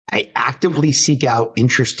I actively seek out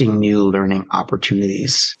interesting new learning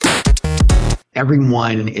opportunities.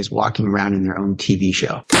 Everyone is walking around in their own TV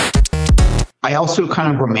show. I also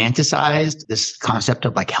kind of romanticized this concept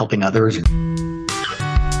of like helping others.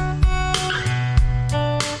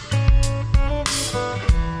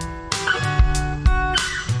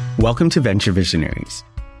 Welcome to Venture Visionaries,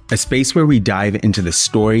 a space where we dive into the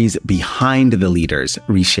stories behind the leaders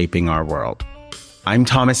reshaping our world. I'm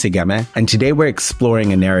Thomas Igeme, and today we're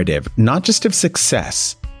exploring a narrative not just of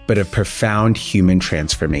success, but of profound human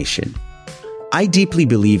transformation. I deeply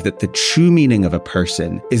believe that the true meaning of a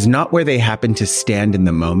person is not where they happen to stand in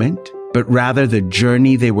the moment, but rather the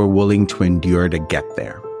journey they were willing to endure to get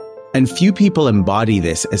there. And few people embody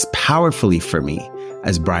this as powerfully for me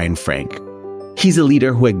as Brian Frank. He's a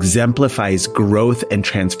leader who exemplifies growth and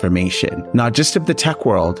transformation, not just of the tech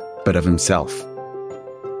world, but of himself.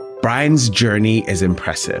 Brian's journey is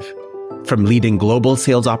impressive. From leading global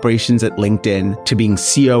sales operations at LinkedIn to being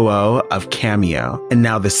COO of Cameo and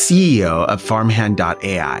now the CEO of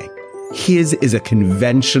Farm-Hand.AI, his is a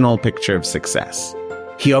conventional picture of success.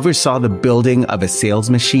 He oversaw the building of a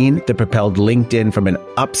sales machine that propelled LinkedIn from an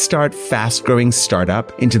upstart, fast-growing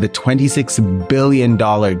startup into the $26 billion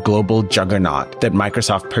global juggernaut that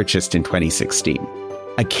Microsoft purchased in 2016.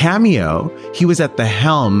 At Cameo, he was at the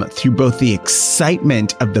helm through both the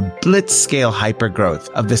excitement of the blitz-scale hypergrowth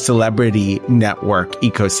of the celebrity network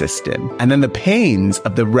ecosystem and then the pains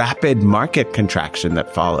of the rapid market contraction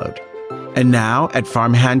that followed. And now at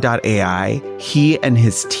Farm-Hand.AI, he and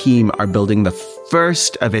his team are building the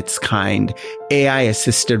first of its kind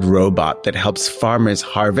AI-assisted robot that helps farmers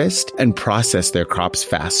harvest and process their crops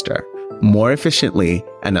faster, more efficiently,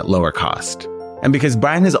 and at lower cost. And because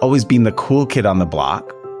Brian has always been the cool kid on the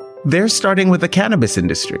block, they're starting with the cannabis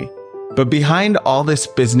industry. But behind all this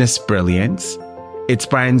business brilliance, it's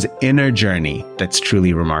Brian's inner journey that's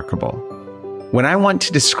truly remarkable. When I want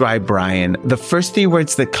to describe Brian, the first three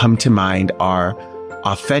words that come to mind are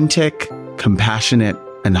authentic, compassionate,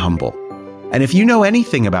 and humble. And if you know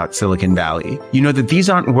anything about Silicon Valley, you know that these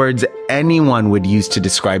aren't words anyone would use to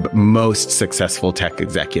describe most successful tech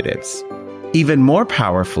executives. Even more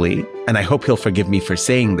powerfully, and I hope he'll forgive me for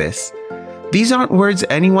saying this, these aren't words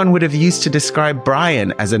anyone would have used to describe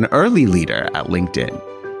Brian as an early leader at LinkedIn.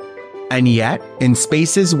 And yet, in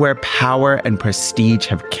spaces where power and prestige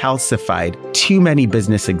have calcified too many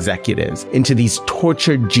business executives into these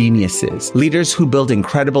tortured geniuses, leaders who build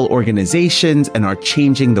incredible organizations and are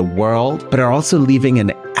changing the world, but are also leaving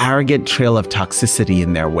an arrogant trail of toxicity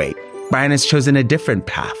in their wake, Brian has chosen a different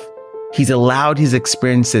path. He's allowed his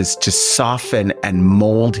experiences to soften and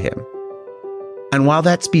mold him. And while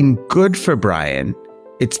that's been good for Brian,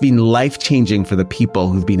 it's been life-changing for the people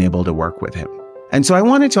who've been able to work with him. And so I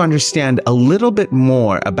wanted to understand a little bit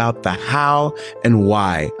more about the how and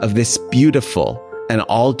why of this beautiful and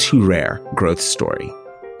all too rare growth story.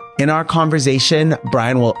 In our conversation,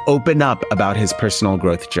 Brian will open up about his personal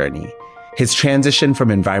growth journey, his transition from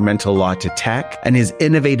environmental law to tech, and his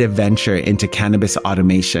innovative venture into cannabis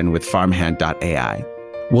automation with Farm-Hand.AI.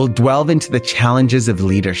 We'll delve into the challenges of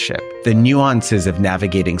leadership, the nuances of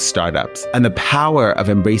navigating startups, and the power of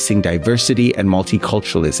embracing diversity and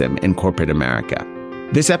multiculturalism in corporate America.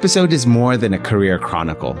 This episode is more than a career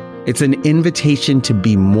chronicle. It's an invitation to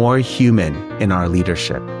be more human in our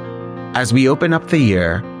leadership. As we open up the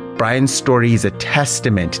year, Brian's story is a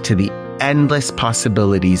testament to the endless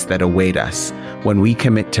possibilities that await us when we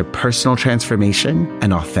commit to personal transformation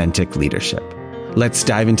and authentic leadership. Let's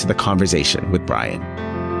dive into the conversation with Brian.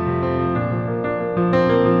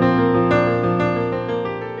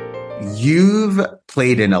 You've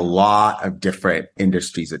played in a lot of different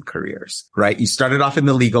industries and careers, right? You started off in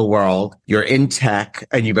the legal world, you're in tech,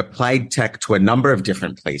 and you've applied tech to a number of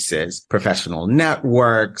different places, professional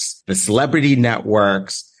networks, the celebrity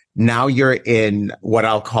networks. Now you're in what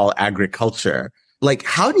I'll call agriculture. Like,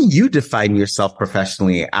 how do you define yourself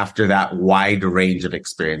professionally after that wide range of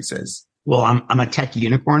experiences? Well, I'm a tech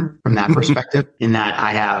unicorn from that perspective, in that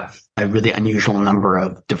I have a really unusual number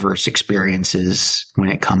of diverse experiences when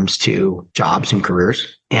it comes to jobs and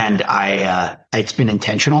careers. And it's been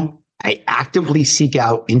intentional. I actively seek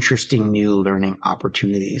out interesting new learning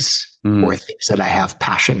opportunities for things that I have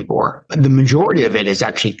passion for. But the majority of it has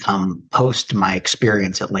actually come post my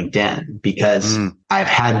experience at LinkedIn, because I've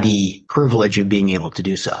had the privilege of being able to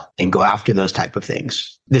do so and go after those type of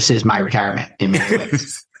things. This is my retirement in many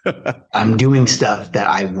ways. I'm doing stuff that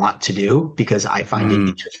I want to do because I find it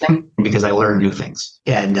interesting, because I learn new things.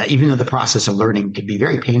 And even though the process of learning can be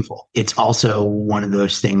very painful, it's also one of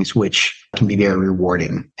those things which can be very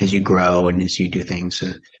rewarding as you grow and as you do things. So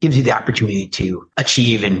it gives you the opportunity to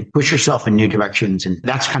achieve and push yourself in new directions. And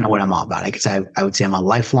that's kind of what I'm all about. I guess I would say I'm a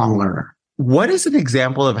lifelong learner. What is an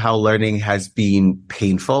example of how learning has been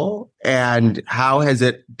painful and how has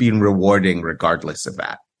it been rewarding regardless of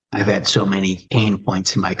that? I've had so many pain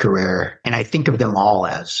points in my career, and I think of them all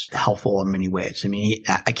as helpful in many ways. I mean,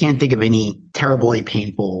 I can't think of any terribly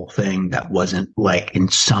painful thing that wasn't like in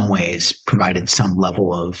some ways provided some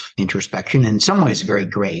level of introspection, in some ways very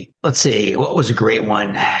great. Let's see, what was a great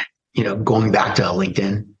one? Going back to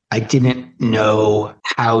LinkedIn, I didn't know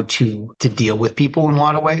how to deal with people in a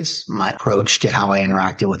lot of ways. My approach to how I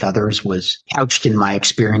interacted with others was couched in my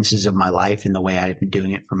experiences of my life and the way I had been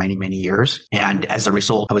doing it for many, many years. And as a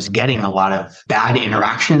result, I was getting a lot of bad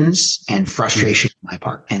interactions and frustration on my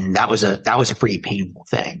part. And that was a pretty painful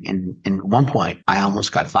thing. And at one point, I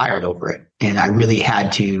almost got fired over it. And I really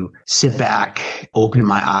had to sit back, open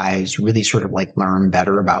my eyes, really sort of like learn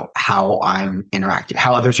better about how I'm interacting,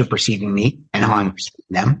 how others are perceiving me and how I'm perceiving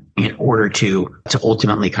them, in order to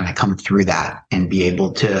ultimately kind of come through that and be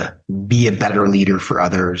able to be a better leader for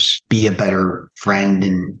others, be a better friend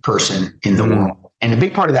and person in the world. And a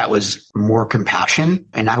big part of that was more compassion.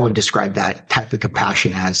 And I would describe that type of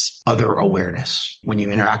compassion as other awareness. When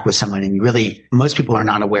you interact with someone and most people are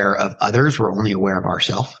not aware of others. We're only aware of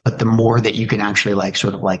ourselves. But the more that you can actually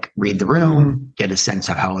read the room, get a sense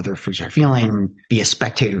of how others are feeling, be a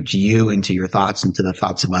spectator to you and to your thoughts and to the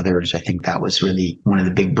thoughts of others. I think that was really one of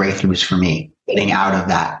the big breakthroughs for me, getting out of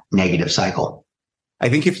that negative cycle. I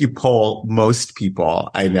think if you poll most people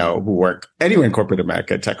I know who work anywhere in corporate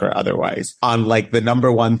America, tech or otherwise, on the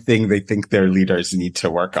number one thing they think their leaders need to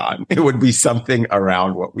work on, it would be something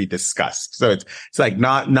around what we discussed. So it's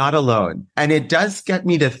not alone. And it does get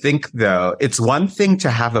me to think, though, it's one thing to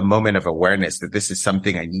have a moment of awareness that this is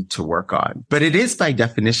something I need to work on, but it is by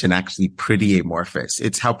definition actually pretty amorphous.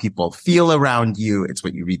 It's how people feel around you. It's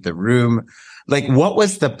what you read the room. What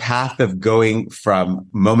was the path of going from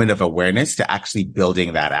moment of awareness to actually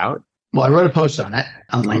building that out? Well, I wrote a post on it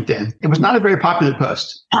on LinkedIn. It was not a very popular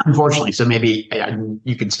post, unfortunately. So maybe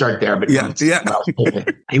you can start there. But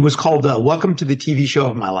it was called Welcome to the TV Show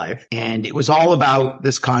of My Life. And it was all about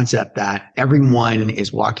this concept that everyone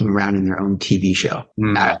is walking around in their own TV show.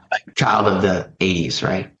 A child of the 80s,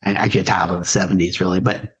 right? And actually a child of the 70s, really.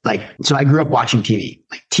 But so I grew up watching TV.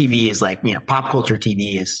 TV is pop culture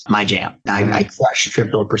TV is my jam. I crushed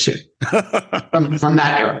Trivial Pursuit. From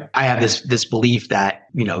that era, I have this belief that,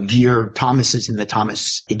 you're Thomas is in the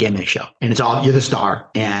Thomas Igeme show, and it's all, you're the star,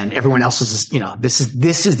 and everyone else is, this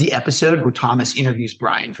is the episode where Thomas interviews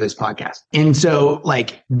Brian for this podcast. And so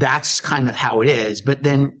that's kind of how it is. But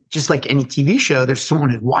then just like any TV show, there's someone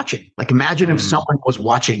who's watching. Imagine if someone was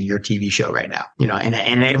watching your TV show right now, and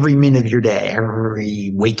every minute of your day,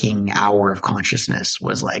 every waking hour of consciousness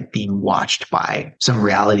was being watched by some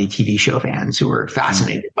reality TV show fans who were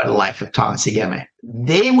fascinated by the life of Thomas Igeme.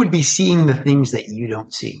 They would be seeing the things that you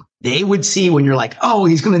don't see. They would see when you're oh,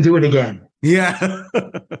 he's going to do it again. Yeah.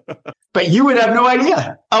 But you would have no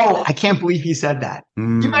idea. Oh, I can't believe he said that.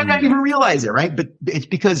 You might not even realize it, right? But it's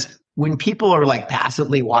because when people are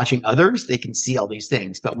passively watching others, they can see all these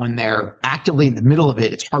things. But when they're actively in the middle of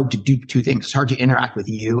it, it's hard to do two things. It's hard to interact with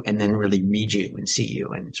you and then really read you and see you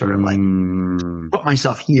and sort of put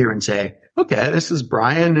myself here and say, okay, this is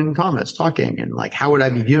Brian and Thomas talking. And how would I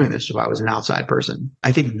be viewing this if I was an outside person?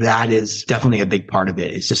 I think that is definitely a big part of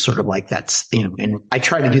it. It's just sort of that's, and I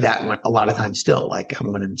try to do that a lot of times still,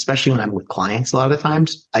 especially when I'm with clients, a lot of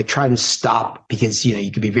times I try to stop because,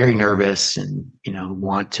 you can be very nervous and,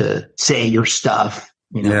 want to say your stuff,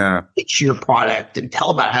 pitch your product and tell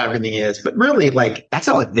about how everything is. But really, that's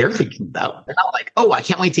not what they're thinking about. They're not oh, I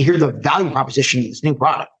can't wait to hear the value proposition of this new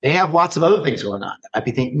product. They have lots of other things going on. I'd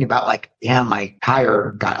be thinking about damn, my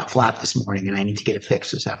tire got a flat this morning and I need to get it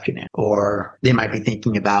fixed this afternoon. Or they might be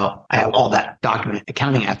thinking about, I have all that document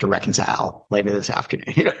accounting I have to reconcile later this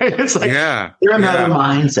afternoon. It's they're in another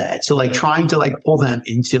mindset. So trying to pull them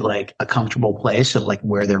into a comfortable place of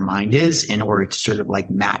where their mind is in order to sort of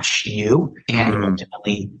match you and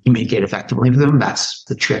ultimately communicate effectively with them. That's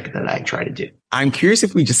the trick that I try to do. I'm curious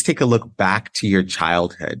if we just take a look back to your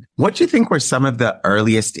childhood. What do you think were some of the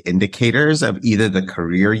earliest indicators of either the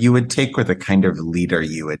career you would take or the kind of leader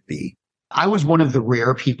you would be? I was one of the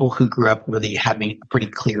rare people who grew up really having a pretty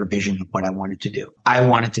clear vision of what I wanted to do. I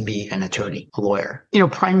wanted to be an attorney, a lawyer.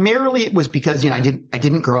 Primarily it was because, I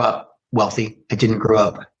didn't grow up wealthy. I didn't grow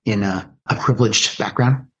up in a privileged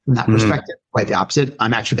background. from that perspective. Quite the opposite.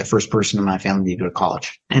 I'm actually the first person in my family to go to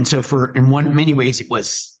college. And so many ways, it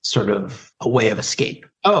was sort of a way of escape.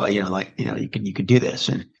 Oh, you could do this.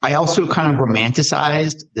 And I also kind of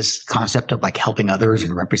romanticized this concept of like helping others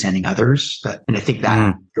and representing others. And I think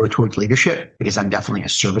that go towards leadership, because I'm definitely a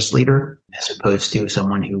service leader as opposed to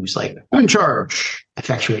someone who's like in charge,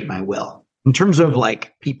 effectuate my will. In terms of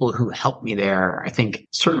like people who helped me there, I think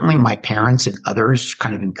certainly my parents and others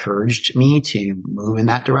kind of encouraged me to move in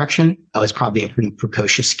that direction. I was probably a pretty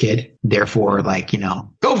precocious kid. Therefore, like,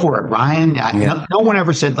 go for it, Ryan. No one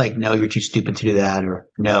ever said like, no, you're too stupid to do that, or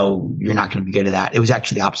no, you're not going to be good at that. It was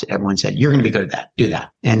actually the opposite. Everyone said, you're going to be good at that. Do that.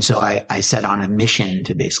 And so I set on a mission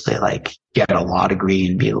to basically like get a law degree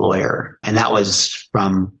and be a lawyer. And that was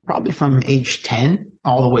probably from age 10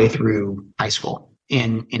 all the way through high school.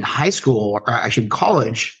 In high school, or actually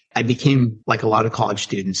college, I became like a lot of college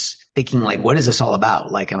students thinking like, what is this all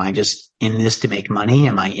about? Like, am I just in this to make money?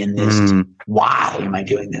 Am I in this? Why am I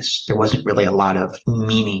doing this? There wasn't really a lot of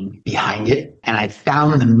meaning behind it. And I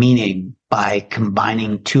found the meaning by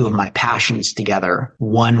combining two of my passions together.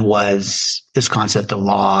 One was this concept of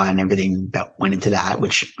law and everything that went into that,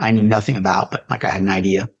 which I knew nothing about, but like I had an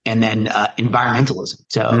idea. And then environmentalism.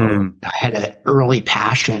 So I had an early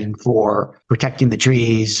passion for protecting the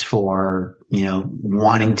trees, for,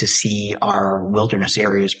 wanting to see our wilderness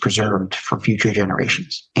areas preserved for future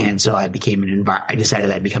generations. And so I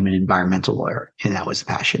decided I'd become an environmental lawyer, and that was the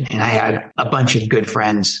passion. And I had a bunch of good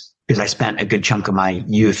friends, because I spent a good chunk of my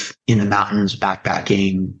youth in the mountains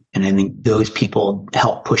backpacking. And I think those people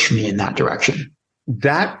helped push me in that direction.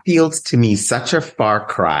 That feels to me such a far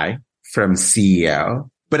cry from CEO.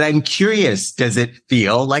 But I'm curious, does it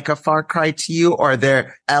feel like a far cry to you? Or are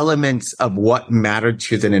there elements of what mattered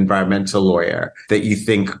to an environmental lawyer that you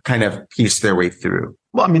think kind of pieced their way through?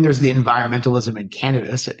 Well, I mean, there's the environmentalism in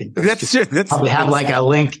cannabis. I think that's true. Probably have like a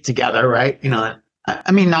link together, right?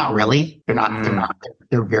 I mean, not really. They're not.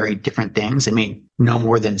 They're very different things. I mean, no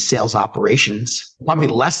more than sales operations, probably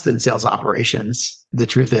less than sales operations. The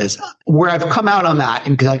truth is, where I've come out on that,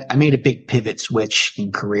 and because I made a big pivot switch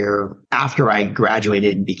in career after I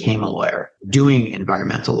graduated and became a lawyer, doing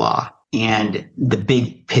environmental law. And the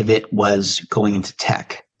big pivot was going into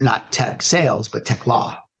tech, not tech sales, but tech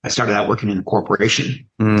law. I started out working in a corporation.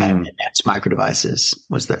 And Advanced Micro Devices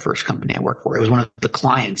was the first company I worked for. It was one of the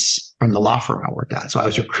clients from the law firm I worked at. So I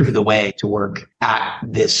was recruited away to work at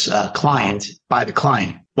this client by the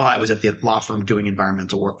client while I was at the law firm doing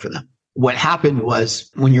environmental work for them. What happened was,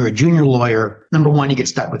 when you're a junior lawyer, number one, you get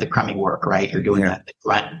stuck with the crummy work, right? You're doing the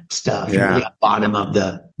grunt stuff. You're really at the bottom of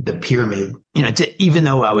the pyramid. Even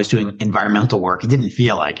though I was doing environmental work, it didn't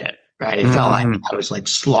feel like it. Right. It felt like I was like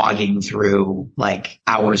slogging through like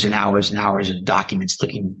hours and hours and hours of documents,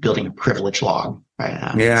 building a privilege log.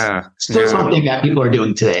 Right. Still something that people are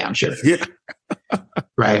doing today, I'm sure. Yeah.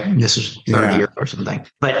 Right. This is 30 years or something.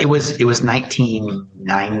 But it was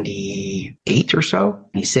 1998 or so,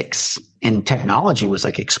 96. And technology was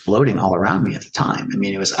like exploding all around me at the time. I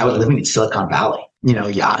mean, I was living in Silicon Valley.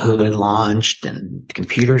 Yahoo had launched and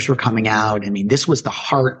computers were coming out. I mean, this was the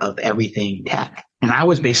heart of everything tech. And I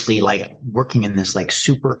was basically like working in this like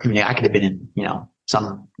super community. I could have been in,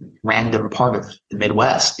 some random part of the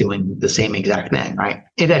Midwest doing the same exact thing, right?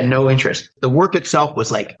 It had no interest. The work itself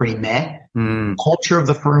was like pretty meh. Culture of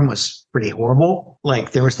the firm was pretty horrible.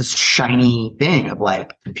 Like there was this shiny thing of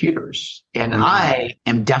like computers. And I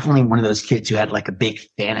am definitely one of those kids who had like a big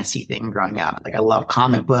fantasy thing growing up. Like I love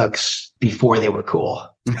comic books before they were cool.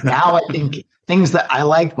 Now I think things that I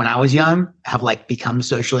liked when I was young have like become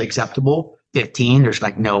socially acceptable. 15, there's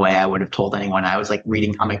like no way I would have told anyone I was like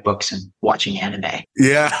reading comic books and watching anime.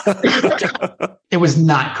 Yeah. It was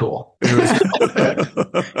not cool.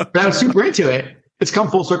 But I was super into it. It's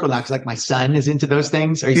come full circle now because like my son is into those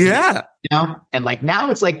things. And like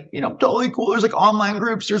now it's like, totally cool. There's like online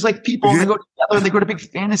groups. There's like people and they go together. They go to big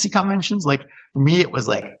fantasy conventions. Like for me, it was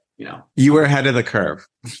like, you were ahead of the curve.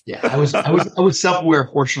 Yeah. I was self-aware,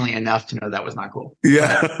 fortunately enough to know that was not cool.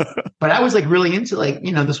 Yeah. But I was like really into like,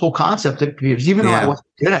 this whole concept of computers, even though I wasn't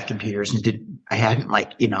good at computers and I hadn't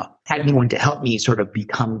like, had anyone to help me sort of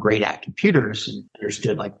become great at computers and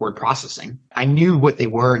understood like word processing. I knew what they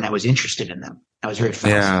were and I was interested in them. I was very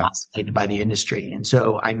fascinated by the industry. And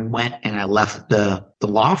so I went and I left the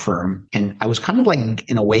law firm, and I was kind of like,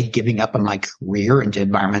 in a way, giving up on my career into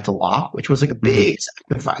environmental law, which was like a big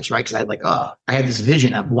sacrifice, right? Because I had this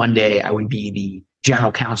vision of one day I would be the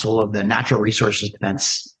general counsel of the Natural Resources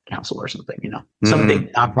Defense Council or something, some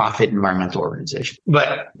big nonprofit environmental organization.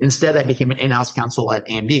 But instead, I became an in-house counsel at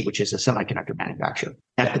AMD, which is a semiconductor manufacturer.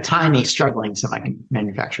 At the time, a struggling semiconductor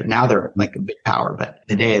manufacturer. Now they're like a big power, but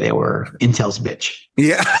today they were Intel's bitch.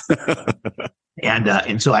 Yeah.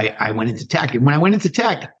 And so I went into tech. And when I went into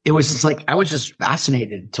tech, it was just like, I was just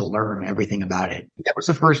fascinated to learn everything about it. That was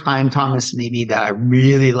the first time, Thomas, maybe that I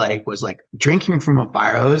really was drinking from a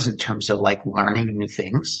fire hose in terms of learning new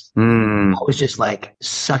things. I was just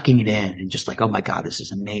sucking it in and just oh my God, this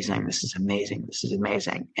is amazing. This is amazing. This is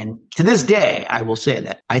amazing. And to this day, I will say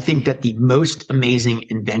that I think that the most amazing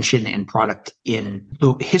invention and product in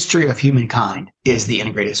the history of humankind is the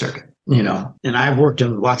integrated circuit, and I've worked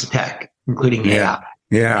in lots of tech, including AI.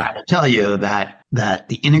 Yeah. I will tell you that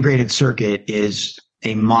the integrated circuit is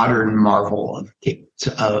a modern marvel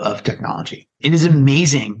of technology. It is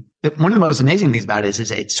amazing. One of the most amazing things about it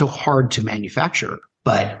is it's so hard to manufacture,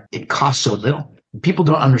 but it costs so little. People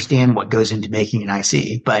don't understand what goes into making an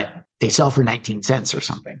IC, but they sell for 19 cents or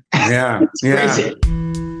something. Yeah. It's crazy.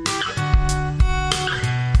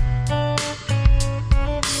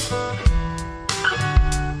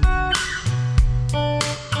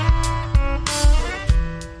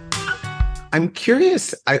 I'm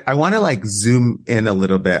curious. I want to zoom in a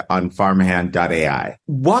little bit on Farm-Hand.AI.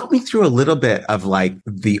 Walk me through a little bit of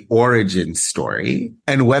the origin story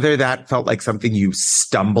and whether that felt like something you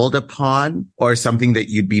stumbled upon or something that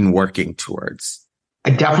you'd been working towards. I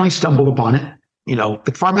definitely stumbled upon it.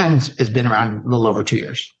 The Farm-Hand has been around a little over 2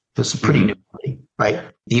 years. So it's a pretty new company, right?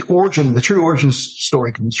 The true origin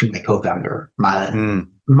story comes from my co-founder, Mylan.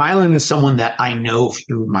 Mylan is someone that I know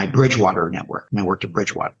through my Bridgewater network. And I worked at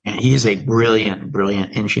Bridgewater. And he is a brilliant,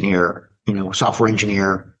 brilliant engineer, software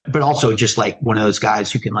engineer, but also just one of those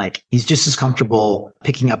guys who can he's just as comfortable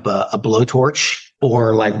picking up a blowtorch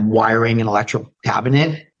or wiring an electrical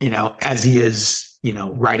cabinet, as he is,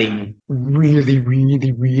 writing really,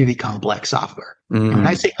 really, really complex software. And when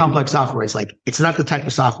I say complex software, it's not the type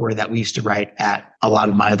of software that we used to write at a lot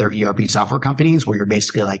of my other ERP software companies where you're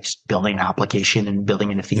basically just building an application and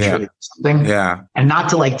building in a feature or something. Yeah. And not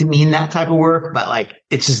to demean that type of work, but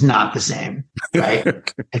it's just not the same, right?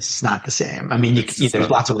 It's just not the same. I mean, there's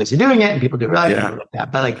lots of ways of doing it and people do it like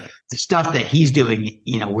that. But the stuff that he's doing,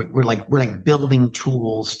 we're building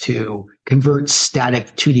tools to convert static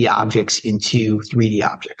 2D objects into 3D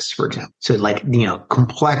objects, for example. So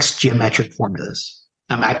complex geometric formulas.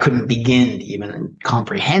 I couldn't begin to even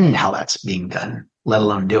comprehend how that's being done, let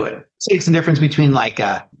alone do it. So it's the difference between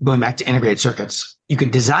going back to integrated circuits. You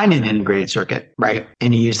could design an integrated circuit, right?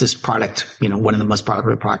 And you use this product, one of the most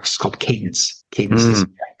popular products is called Cadence. Cadence is a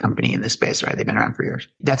company in this space, right? They've been around for years.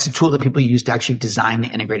 That's a tool that people use to actually design the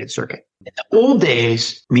integrated circuit. In the old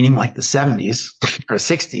days, meaning the 70s or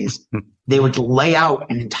 60s, they would lay out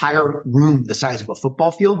an entire room the size of a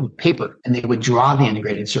football field with paper, and they would draw the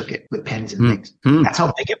integrated circuit with pens and things. That's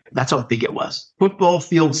how big it was. Football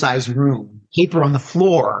field size room, paper on the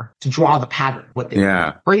floor to draw the pattern.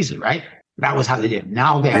 Crazy, right? That was how they did it.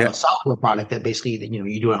 Now they have a software product that basically,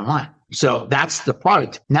 you do it online. So that's the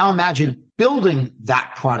product. Now imagine building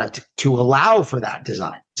that product to allow for that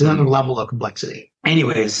design. It's another level of complexity.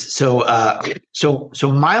 Anyways, so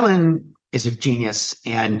Mylan is a genius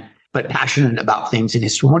but passionate about things. And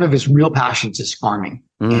one of his real passions is farming.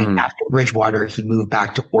 And after Bridgewater, he moved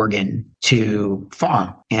back to Oregon to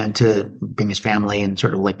farm and to bring his family and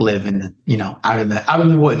sort of live in out in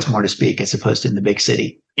the woods, more to speak, as opposed to in the big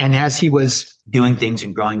city. And as he was doing things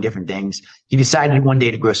and growing different things, he decided one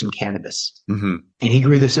day to grow some cannabis. And he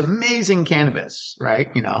grew this amazing cannabis, right?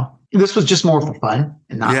 This was just more for fun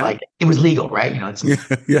and not it was legal, right? It's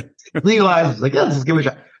legalized. It's let's give it a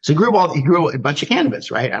shot. So he grew a bunch of cannabis,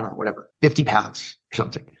 right? I don't know, whatever, 50 pounds or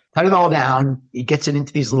something. Cut it all down. He gets it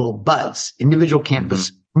into these little buds, individual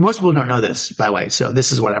cannabis. Most people don't know this, by the way. So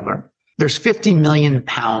this is what I've learned. There's 50 million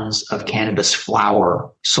pounds of cannabis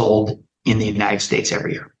flower sold in the United States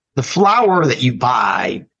every year. The flower that you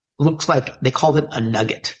buy looks like, they called it a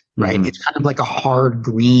nugget, right? It's kind of like a hard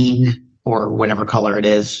green or whatever color it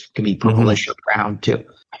is. It can be purplish or brown too.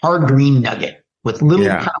 Hard green nugget with little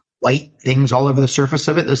kind of white things all over the surface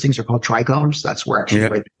of it. Those things are called trichomes. That's where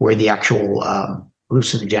where the actual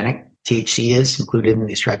hallucinogenic THC is included in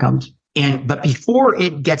these trichomes. But before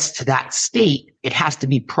it gets to that state, it has to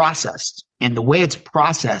be processed. And the way it's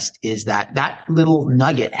processed is that little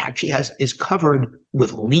nugget actually is covered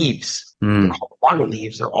with leaves. They're called water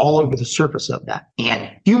leaves. They're all over the surface of that.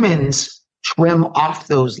 And humans trim off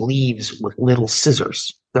those leaves with little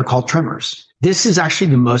scissors. They're called trimmers. This is actually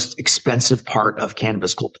the most expensive part of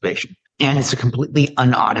cannabis cultivation. And it's a completely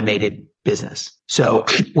unautomated business. So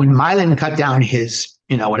when Mylan cut down his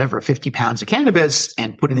whatever, 50 pounds of cannabis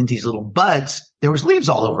and put it into these little buds, there was leaves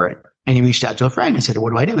all over it. And he reached out to a friend and said, what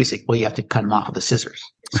do I do? He said, well, you have to cut them off with a scissors,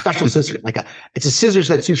 special scissors, it's a scissors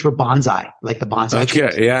that's used for bonsai, like the bonsai.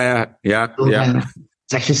 Okay. Yeah.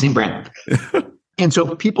 It's actually the same brand. And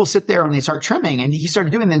so people sit there and they start trimming, and he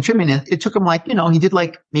started doing then trimming. And it took him he did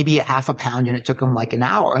maybe a half a pound, and it took him an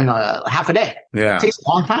hour and half a day. Yeah. It takes a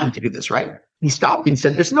long time to do this, right? He stopped and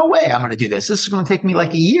said, there's no way I'm going to do this. This is going to take me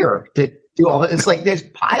a year to do all this. It's there's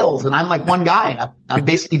piles and I'm one guy. I'm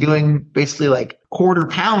basically doing quarter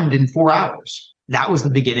pound in 4 hours. That was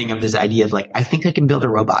the beginning of this idea of I think I can build a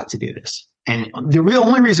robot to do this. And the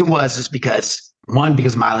only reason is because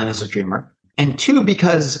Mylan is a dreamer, and two,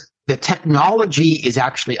 because the technology is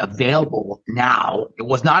actually available now. It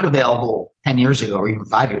was not available 10 years ago or even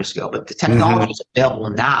 5 years ago, but the technology is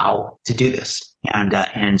available now to do this.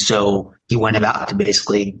 And so he went about to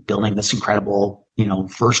basically building this incredible,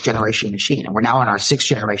 first generation machine. And we're now on our sixth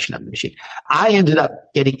generation of the machine. I ended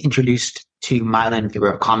up getting introduced to Mylan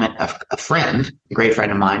through a friend, a great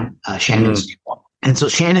friend of mine, Shannon. And so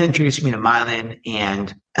Shannon introduced me to Mylan,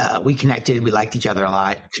 and we connected. We liked each other a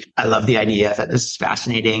lot. I love the idea. I thought this is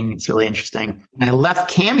fascinating. It's really interesting. And I left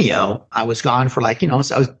Cameo. I was gone for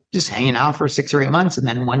so I was just hanging out for 6 or 8 months. And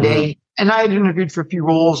then one day, and I had interviewed for a few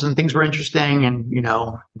roles and things were interesting and,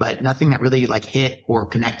 but nothing that really hit or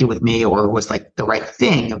connected with me or was the right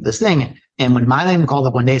thing of this thing. And when Mylan called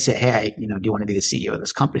up one day and said, hey, do you want to be the CEO of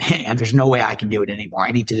this company? And there's no way I can do it anymore.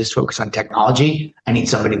 I need to just focus on technology. I need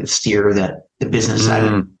somebody to steer the business side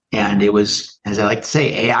of it. And it was, as I like to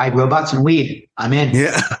say, AI, robots, and weed. I'm in.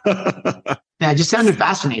 Yeah. And it just sounded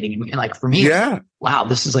fascinating. And for me, wow,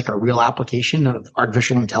 this is a real application of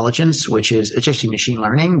artificial intelligence, it's actually machine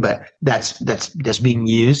learning, but that's being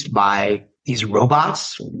used by these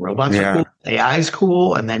robots. Robots are cool. AI is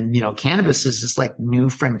cool. And then, cannabis is this new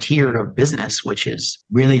frontier of business, which is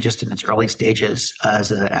really just in its early stages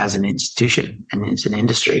as an institution, and it's an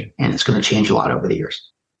industry, and it's going to change a lot over the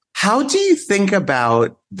years. How do you think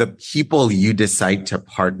about the people you decide to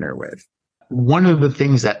partner with? One of the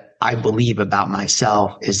things that I believe about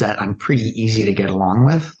myself is that I'm pretty easy to get along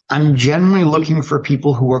with. I'm generally looking for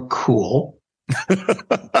people who are cool.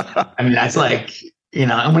 That's and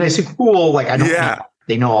when I say cool, I don't know,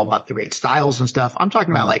 they know all about the great styles and stuff. I'm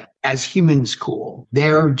talking about as humans cool.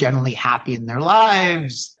 They're generally happy in their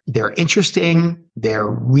lives. They're interesting. They're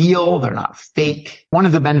real. They're not fake. One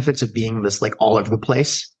of the benefits of being this all over the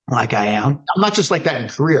place, like I am, I'm not just like that in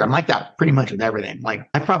career. I'm like that pretty much with everything.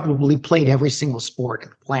 I probably played every sinsingle sport on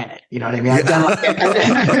the planet. You know what I mean? I've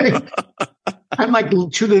done I'm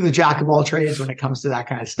truly the jack of all trades when it comes to that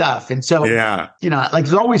kind of stuff. And so,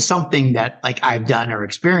 there's always something that I've done or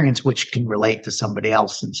experienced which can relate to somebody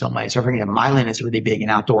else in some way. So for example, Mylan is really big in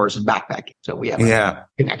outdoors and backpacking. So we have a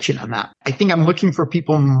connection on that. I think I'm looking for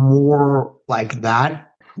people more like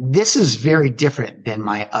that. This is very different than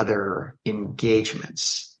my other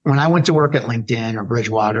engagements. When I went to work at LinkedIn or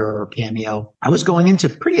Bridgewater or Cameo, I was going into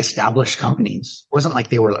pretty established companies. It wasn't like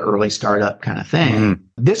they were the early startup kind of thing.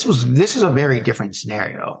 Mm-hmm. This is a very different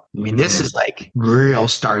scenario. This is real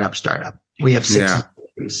startup. We have 6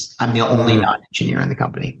 employees. I'm the only non-engineer in the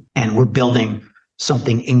company, and we're building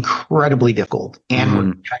something incredibly difficult, and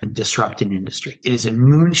we're trying to disrupt an industry. It is a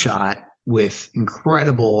moonshot with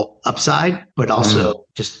incredible upside, but also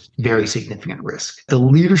just very significant risk. The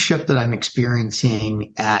leadership that I'm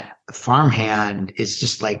experiencing at Farm-Hand is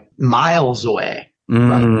just miles away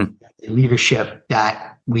from the leadership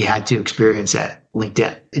that we had to experience at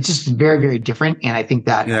LinkedIn. It's just very, very different. And I think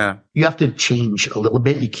that you have to change a little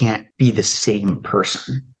bit. You can't be the same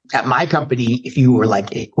person. At my company, if you were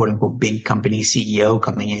a quote unquote big company CEO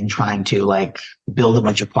coming in trying to build a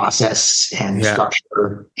bunch of process and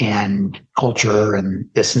structure and culture and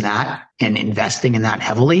this and that and investing in that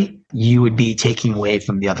heavily, you would be taking away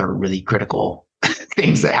from the other really critical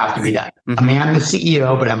things that have to be done. Mm-hmm. I'm the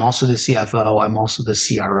CEO, but I'm also the CFO. I'm also the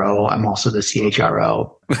CRO. I'm also the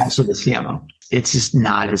CHRO. I'm also the CMO. It's just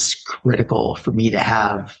not as critical for me to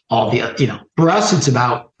have all the, for us, it's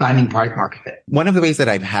about finding product market fit. One of the ways that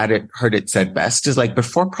I've heard it said best is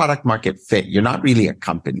before product market fit, you're not really a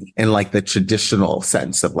company in the traditional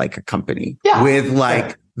sense of a company with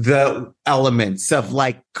the elements of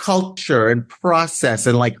culture and process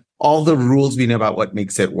and all the rules we know about what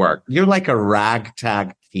makes it work. You're a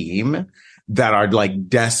ragtag team that are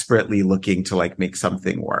desperately looking to make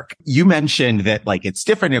something work. You mentioned that it's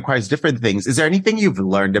different, it requires different things. Is there anything you've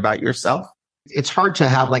learned about yourself? It's hard to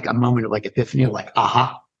have a moment of epiphany of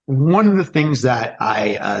aha. One of the things that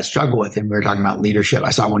I struggle with, and we were talking about leadership.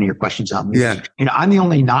 I saw one of your questions on leadership. I'm the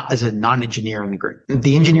only as a non-engineer in the group.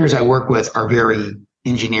 The engineers I work with are very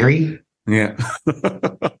engineering. Yeah.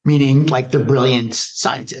 Meaning like they're brilliant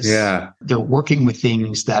scientists. Yeah. They're working with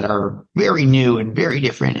things that are very new and very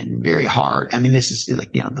different and very hard. I mean, this is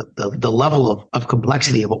like, the level of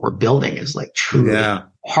complexity of what we're building is like truly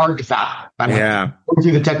hard to fathom. Go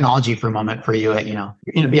through the technology for a moment for you,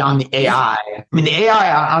 beyond the AI. I mean, the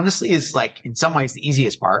AI honestly is like in some ways the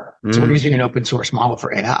easiest part. So we're using an open source model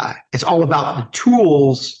for AI. It's all about the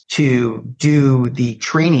tools to do the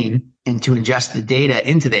training and to ingest the data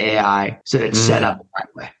into the AI so that it's set up the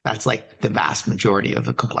right way. That's like the vast majority of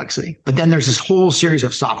the complexity. But then there's this whole series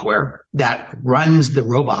of software that runs the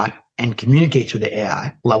robot and communicates with the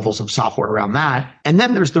AI, levels of software around that. And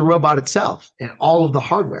then there's the robot itself and all of the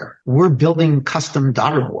hardware. We're building custom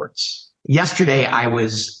daughter boards. Yesterday, I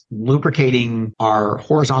was lubricating our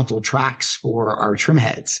horizontal tracks for our trim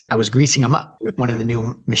heads. I was greasing them up with one of the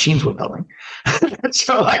new machines we're building.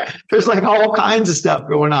 So there's like all kinds of stuff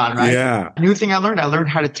going on, right? Yeah. New thing I learned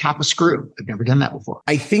how to tap a screw. I've never done that before.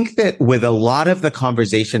 I think that with a lot of the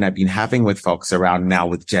conversation I've been having with folks around now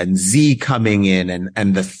with Gen Z coming in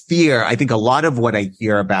and the fear, I think a lot of what I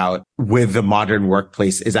hear about with the modern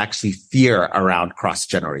workplace is actually fear around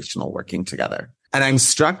cross-generational working together. And I'm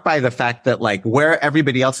struck by the fact that like where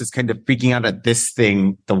everybody else is kind of freaking out at this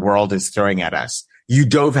thing the world is throwing at us, you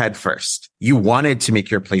dove head first. You wanted to make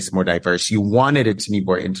your place more diverse. You wanted it to be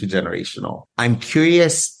more intergenerational. I'm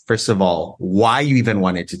curious, first of all, why you even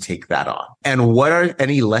wanted to take that on. And what are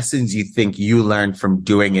any lessons you think you learned from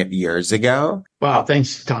doing it years ago? Wow.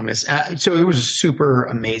 Thanks, Thomas. So it was a super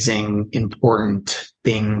amazing, important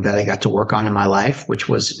thing that I got to work on in my life, which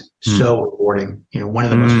was so rewarding. One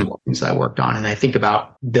of the most rewarding things I worked on. And I think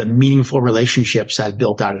about the meaningful relationships I've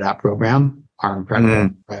built out of that program are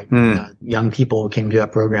incredible, right? Young people who came to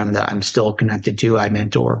that program that I'm still connected to, I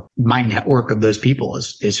mentor. My network of those people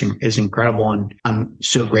is incredible. And I'm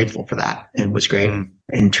so grateful for that. It was great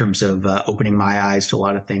in terms of opening my eyes to a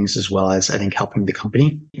lot of things, as well as I think helping the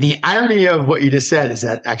company. The irony of what you just said is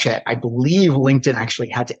that actually, I believe LinkedIn actually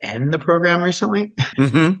had to end the program recently.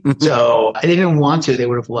 So they didn't want to. They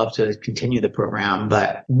would have loved to continue the program,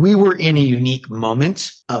 but we were in a unique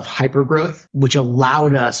moment of hypergrowth, which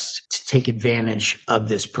allowed us to take advantage of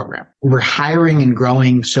this program. We were hiring and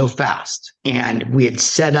growing so fast, and we had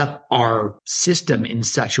set up our system in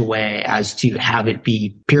such a way as to have it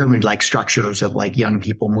be pyramid-like structures of like young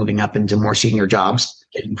people moving up into more senior jobs,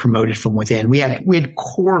 getting promoted from within. We had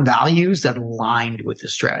core values that aligned with the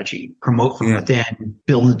strategy: promote from within,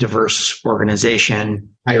 build a diverse organization,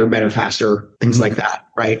 hire better, faster, things like that,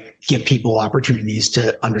 right? Give people opportunities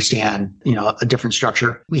to understand, a different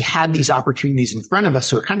structure. We had these opportunities in front of us,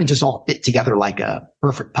 so it kind of just all fit together like a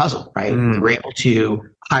perfect puzzle, right? We were able to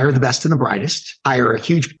hire the best and the brightest, hire a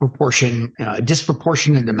huge proportion, a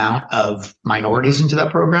disproportionate amount of minorities into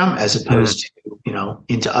that program as opposed to,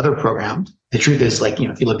 into other programs. The truth is, like,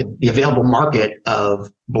 if you look at the available market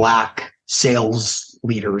of Black sales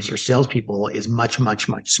leaders or salespeople is much, much,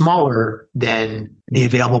 much smaller than the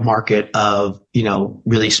available market of,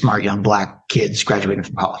 really smart young Black kids graduating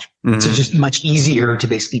from college. So it's just much easier to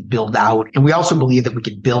basically build out. And we also believe that we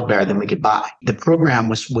could build better than we could buy. The program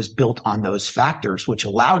was built on those factors, which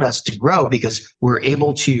allowed us to grow because we're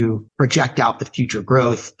able to project out the future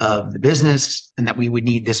growth of the business, and that we would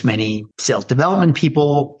need this many sales development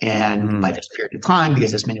people and by this period of time,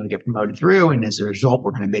 because this many would get promoted through. And as a result,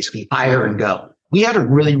 we're going to basically hire and go. We had a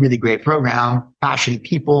really, really great program, passionate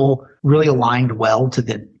people, really aligned well to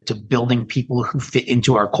building people who fit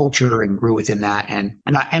into our culture and grew within that. And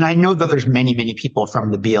I know that there's many, many people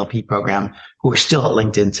from the BLP program who are still at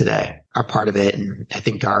LinkedIn today, are part of it. And I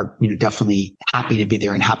think are, definitely happy to be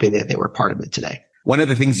there and happy that they were part of it today. One of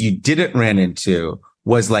the things you didn't run into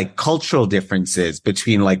was like cultural differences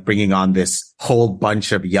between like bringing on this whole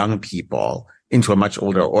bunch of young people into a much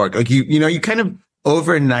older org. Like you kind of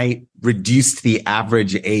overnight reduced the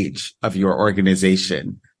average age of your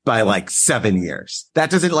organization by like 7 years. That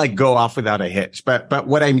doesn't like go off without a hitch. But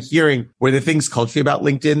what I'm hearing were the things culturally about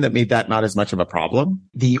LinkedIn that made that not as much of a problem.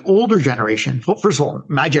 The older generation, well, first of all,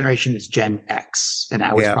 my generation is Gen X, and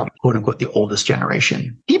I was probably quote unquote the oldest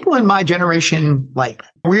generation. People in my generation, like,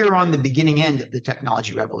 we're on the beginning end of the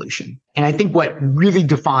technology revolution. And I think what really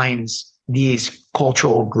defines these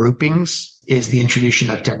cultural groupings is the introduction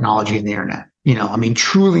of technology and the internet.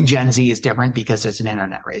 Truly Gen Z is different because it's an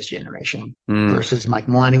internet-raised generation versus like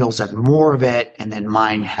millennials have more of it, and then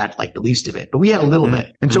mine had like the least of it, but we had a little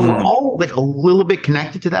bit. And so we're all like a little bit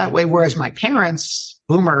connected to that way. Whereas my parents,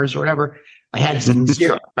 boomers or whatever, I had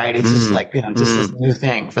zero, right? It's just like, just this new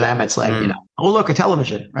thing for them. It's like, oh, look, a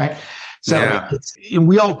television, right? So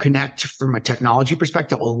we all connect from a technology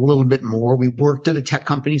perspective a little bit more. We worked at a tech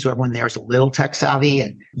company, so everyone there is a little tech savvy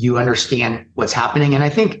and you understand what's happening. And I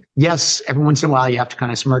think, yes, every once in a while you have to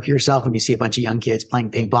kind of smirk yourself when you see a bunch of young kids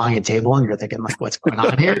playing ping pong at a table and you're thinking like, what's going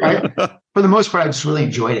on here? Right? For the most part, I just really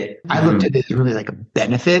enjoyed it. I looked at it as really like a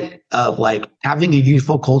benefit of like having a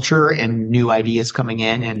youthful culture and new ideas coming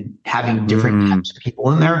in and having different types of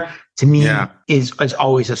people in there. To me, is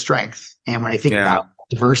always a strength. And when I think about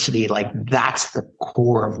diversity, like that's the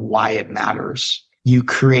core of why it matters. You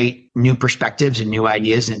create new perspectives and new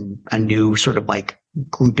ideas and a new sort of like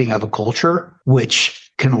grouping of a culture,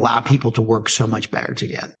 which can allow people to work so much better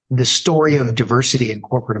together. The story of diversity in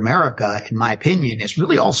corporate America, in my opinion, is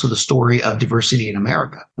really also the story of diversity in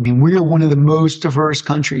America. I mean, we are one of the most diverse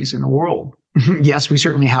countries in the world. Yes, we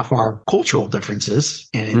certainly have our cultural differences,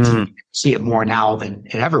 and you see it more now than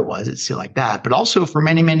it ever was. It's still like that. But also for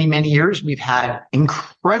many, many, many years, we've had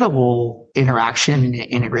incredible interaction and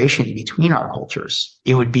integration between our cultures.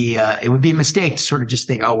 It would be a mistake to sort of just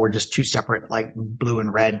think, oh, we're just two separate like blue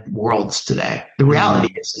and red worlds today. The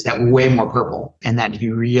reality is that we're way more purple. And that if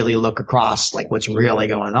you really look across like what's really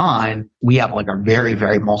going on, we have like a very,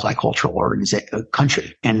 very multicultural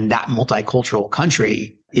country. And that multicultural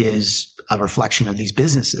country is a reflection of these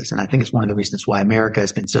businesses. And I think it's one of the reasons why America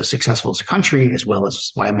has been so successful as a country, as well as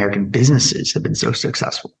why American businesses have been so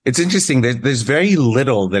successful. It's interesting. There's very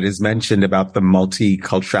little that is mentioned about the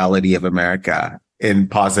multiculturality of America in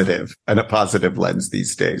a positive lens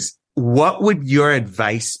these days. What would your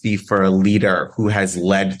advice be for a leader who has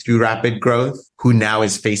led through rapid growth, who now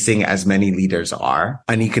is facing, as many leaders are,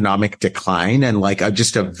 an economic decline and like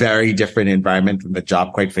just a very different environment from the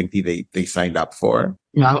job, quite frankly, they signed up for?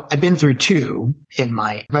 You know, I've been through two in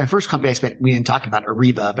my first company. We didn't talk about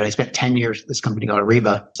Ariba, but I spent 10 years at this company called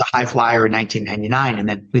Ariba. It's a high flyer in 1999. And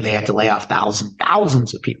then they had to lay off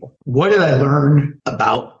thousands of people. What did I learn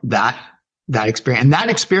about that experience? And that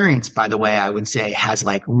experience, by the way, I would say has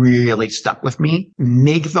like really stuck with me.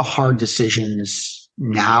 Make the hard decisions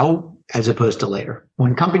now as opposed to later.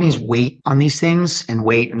 When companies wait on these things and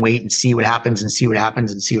wait and see what happens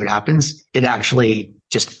it actually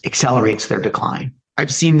just accelerates their decline.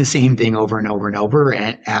 I've seen the same thing over and over and over.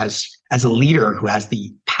 And as a leader who has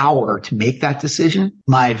the power to make that decision,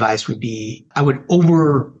 my advice would be I would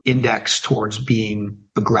over-index towards being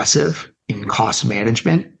aggressive in cost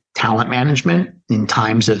management, talent management in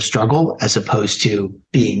times of struggle, as opposed to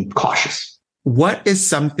being cautious. What is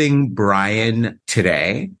something Brian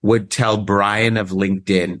today would tell Brian of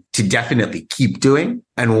LinkedIn to definitely keep doing,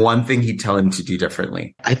 and one thing he'd tell him to do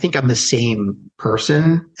differently? I think I'm the same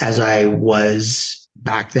person as I was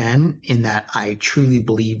back then, in that I truly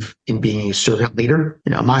believe in being a servant leader.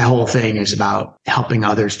 You know, my whole thing is about helping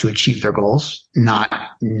others to achieve their goals, not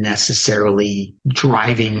necessarily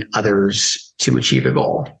driving others to achieve a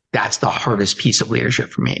goal. That's the hardest piece of leadership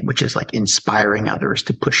for me, which is like inspiring others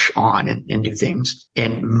to push on and do things.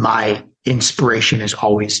 And my inspiration is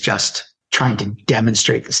always just trying to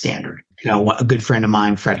demonstrate the standard. You know, a good friend of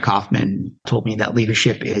mine, Fred Kaufman, told me that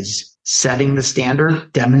leadership is setting the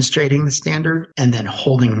standard, demonstrating the standard, and then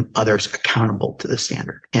holding others accountable to the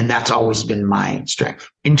standard. And that's always been my strength.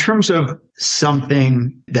 In terms of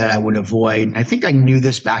something that I would avoid, and I think I knew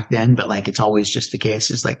this back then, but like it's always just the case,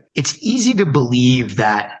 is like it's easy to believe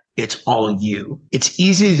that it's all you. It's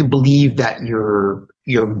easy to believe that you're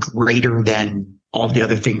greater than all the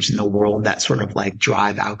other things in the world that sort of like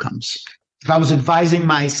drive outcomes. If I was advising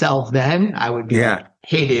myself then, I would be like,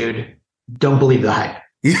 hey, dude, don't believe the hype.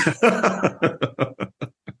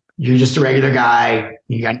 You're just a regular guy.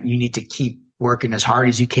 You need to keep working as hard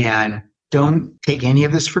as you can. Don't take any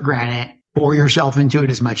of this for granted. Pour yourself into it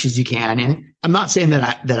as much as you can. And I'm not saying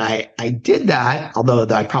that I did that, although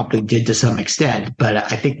I probably did to some extent, but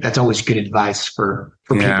I think that's always good advice for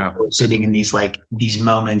people who are sitting in these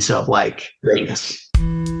moments of like greatness.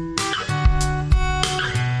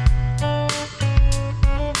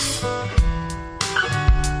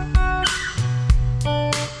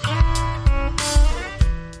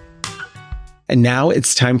 And now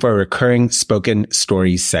it's time for a recurring spoken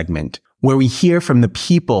stories segment where we hear from the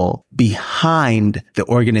people behind the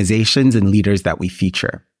organizations and leaders that we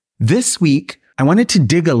feature. This week, I wanted to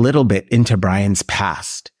dig a little bit into Brian's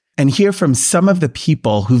past and hear from some of the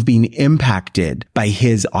people who've been impacted by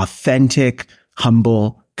his authentic,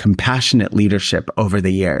 humble, compassionate leadership over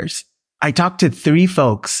the years. I talked to 3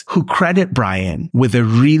 folks who credit Brian with a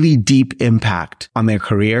really deep impact on their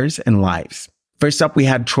careers and lives. First up, we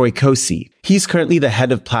had Troy Kosey. He's currently the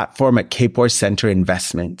head of platform at Kapor Center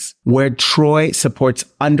Investments, where Troy supports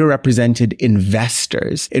underrepresented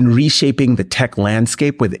investors in reshaping the tech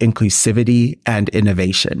landscape with inclusivity and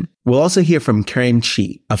innovation. We'll also hear from Karen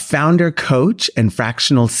Chi, a founder, coach, and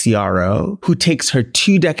fractional CRO who takes her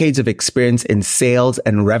 2 decades of experience in sales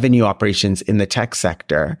and revenue operations in the tech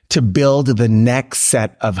sector to build the next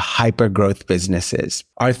set of hyper-growth businesses.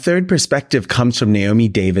 Our third perspective comes from Naomi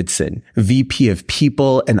Davidson, VP of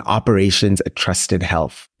People and Operations at Trusted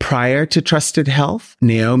Health. Prior to Trusted Health,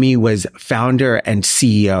 Naomi was founder and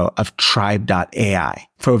CEO of Tribe.AI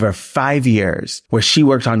for over 5 years, where she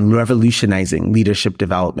worked on revolutionizing leadership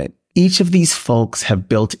development. Each of these folks have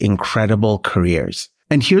built incredible careers.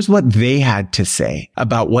 And here's what they had to say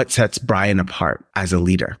about what sets Brian apart as a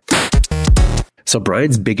leader. So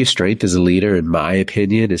Brian's biggest strength as a leader, in my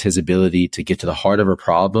opinion, is his ability to get to the heart of a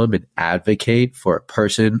problem and advocate for a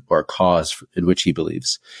person or a cause in which he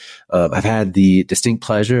believes. I've had the distinct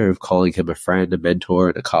pleasure of calling him a friend, a mentor,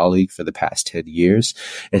 and a colleague for the past 10 years,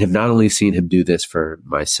 and have not only seen him do this for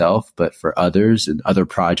myself, but for others and other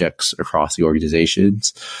projects across the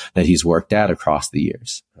organizations that he's worked at across the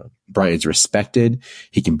years. Brian's respected.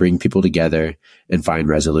 He can bring people together and find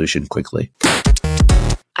resolution quickly.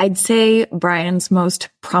 I'd say Brian's most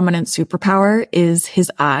prominent superpower is his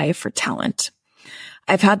eye for talent.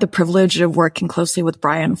 I've had the privilege of working closely with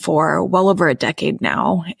Brian for well over a decade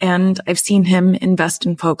now, and I've seen him invest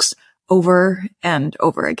in folks over and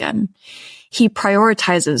over again. He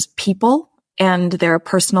prioritizes people and their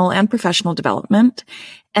personal and professional development,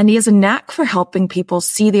 and he has a knack for helping people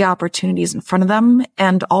see the opportunities in front of them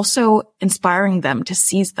and also inspiring them to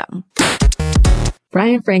seize them.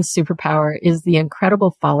 Brian Frank's superpower is the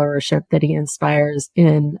incredible followership that he inspires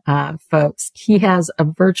in folks. He has a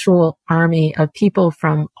virtual army of people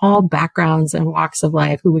from all backgrounds and walks of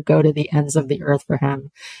life who would go to the ends of the earth for him.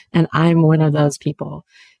 And I'm one of those people.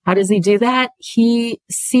 How does he do that? He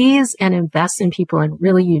sees and invests in people in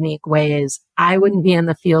really unique ways. I wouldn't be in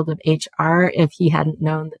the field of HR if he hadn't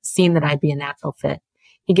seen that I'd be a natural fit.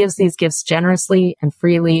 He gives these gifts generously and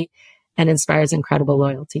freely and inspires incredible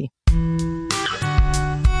loyalty.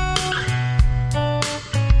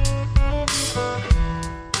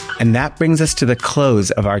 And that brings us to the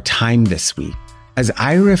close of our time this week. As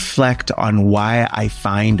I reflect on why I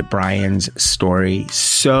find Brian's story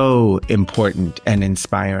so important and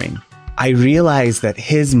inspiring, I realize that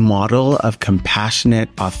his model of compassionate,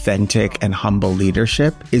 authentic, and humble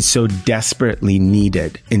leadership is so desperately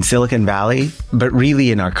needed in Silicon Valley, but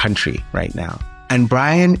really in our country right now. And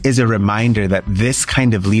Brian is a reminder that this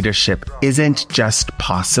kind of leadership isn't just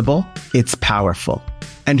possible, it's powerful.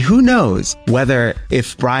 And who knows whether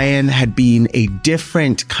if Brian had been a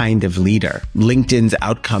different kind of leader, LinkedIn's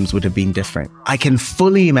outcomes would have been different. I can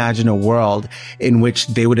fully imagine a world in which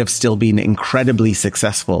they would have still been incredibly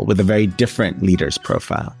successful with a very different leader's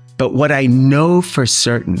profile. But what I know for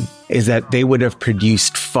certain is that they would have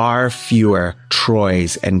produced far fewer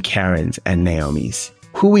Troys and Karens and Naomis.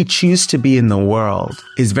 Who we choose to be in the world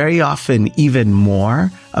is very often even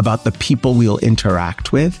more about the people we'll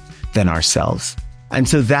interact with than ourselves. And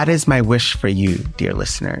so that is my wish for you, dear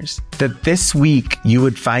listeners, that this week you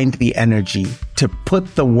would find the energy to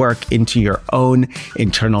put the work into your own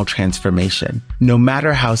internal transformation, no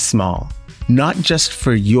matter how small, not just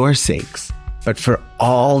for your sakes, but for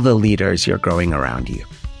all the leaders you're growing around you.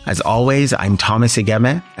 As always, I'm Thomas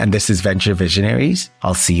Igeme, and this is Venture Visionaries.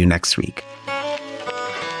 I'll see you next week.